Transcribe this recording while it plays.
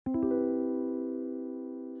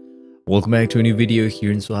Welcome back to a new video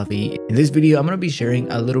here in SUALVI. In this video, I'm going to be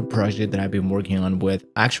sharing a little project that I've been working on with.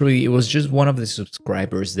 Actually, it was just one of the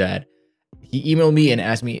subscribers that he emailed me and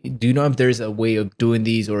asked me, do you know if there's a way of doing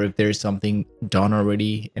these or if there's something done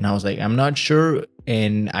already? And I was like, I'm not sure.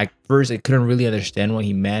 And at first, I couldn't really understand what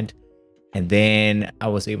he meant. And then I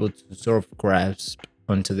was able to sort of grasp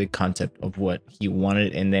onto the concept of what he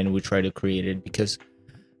wanted. And then we tried to create it because,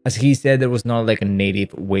 as he said, there was not like a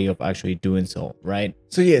native way of actually doing so, right?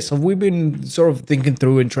 So yeah, so we've been sort of thinking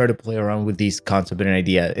through and try to play around with these concept and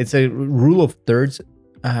idea. It's a rule of thirds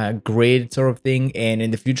grade sort of thing, and in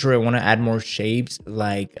the future I want to add more shapes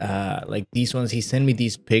like these ones. He sent me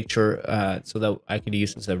these picture so that I could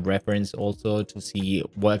use as a reference also to see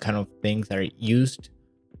what kind of things are used.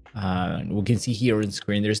 We can see here on the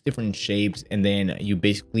screen there's different shapes, and then you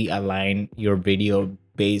basically align your video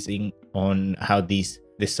basing on how the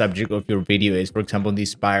subject of your video is. For example, the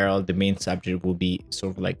spiral, the main subject will be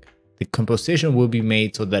sort of like the composition will be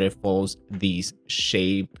made so that it follows these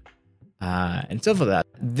shape and stuff like that.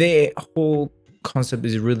 The whole concept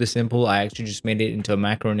is really simple. I actually just made it into a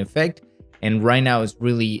macro effect, and right now it's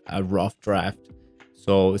really a rough draft,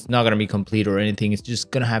 so it's not going to be complete or anything. It's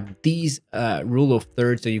just going to have these rule of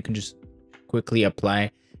thirds so you can just quickly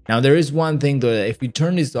apply. Now there is one thing though, that if you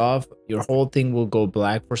turn this off, your whole thing will go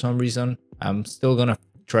black for some reason. I'm still gonna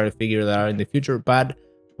try to figure that out in the future, but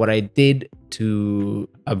what I did to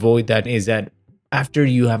avoid that is that after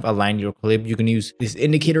you have aligned your clip, you can use these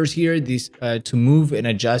indicators here, these to move and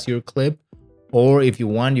adjust your clip. Or if you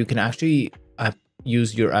want, you can actually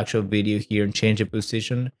use your actual video here and change the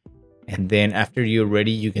position, and then after you're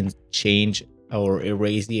ready, you can change or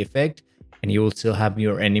erase the effect and you will still have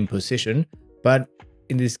your ending position. But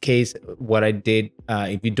in this case, what I did,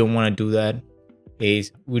 if you don't want to do that,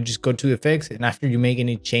 is we just go to effects, and after you make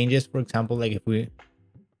any changes, for example, like if we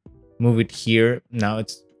move it here, now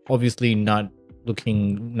it's obviously not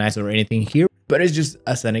looking nice or anything here, but it's just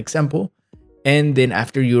as an example. And then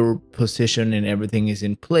after your position and everything is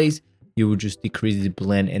in place, you will just decrease the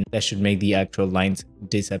blend, and that should make the actual lines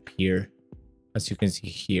disappear, as you can see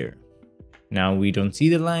here. Now we don't see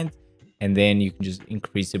the lines, and then you can just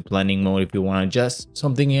increase the blending mode if you want to adjust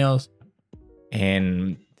something else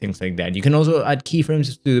and things like that. You can also add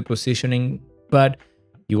keyframes to the positioning, but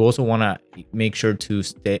you also want to make sure to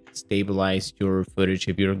stabilize your footage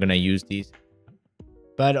if you're going to use these.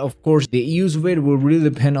 But of course, the use of it will really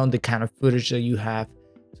depend on the kind of footage that you have,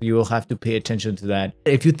 so you will have to pay attention to that.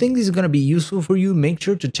 If you think this is going to be useful for you, make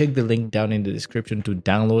sure to check the link down in the description to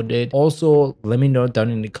download it. Also, let me know down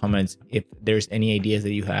in the comments if there's any ideas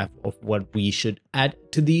that you have of what we should add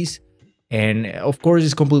to these. And of course,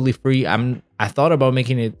 it's completely free. I thought about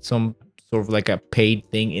making it some sort of like a paid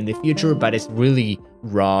thing in the future, but it's really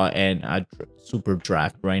raw and a super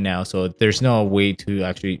draft right now, so there's no way to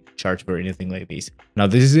actually charge for anything like this. Now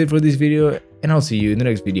this is it for this video, and I'll see you in the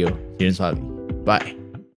next video here in SUALVI. Bye.